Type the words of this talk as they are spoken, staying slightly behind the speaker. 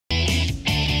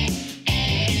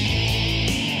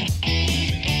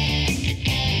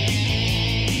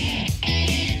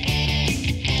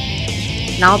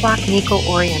Nalbach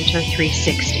NECO-ORIENTER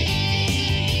 360.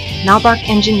 Nalbach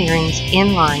Engineering's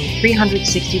inline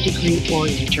 360-degree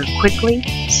orienter quickly,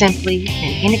 simply,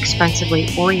 and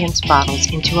inexpensively orients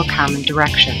bottles into a common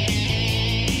direction.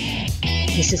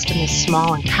 The system is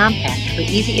small and compact for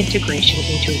easy integration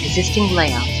into existing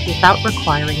layouts without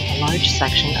requiring a large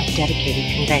section of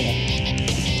dedicated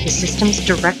conveyor. The system's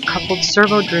direct-coupled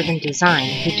servo-driven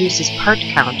design reduces part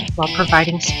count while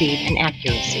providing speed and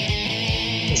accuracy.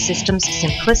 The system's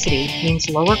simplicity means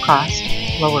lower cost,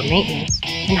 lower maintenance,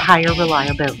 and higher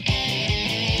reliability.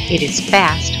 It is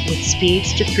fast with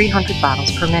speeds to 300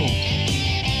 bottles per minute.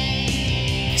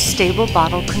 Stable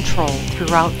bottle control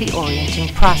throughout the orienting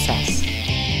process.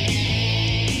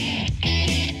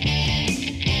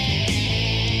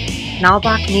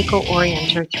 Nalbach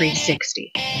NECO-ORIENTER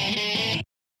 360.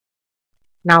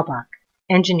 Nalbach,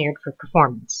 engineered for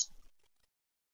performance.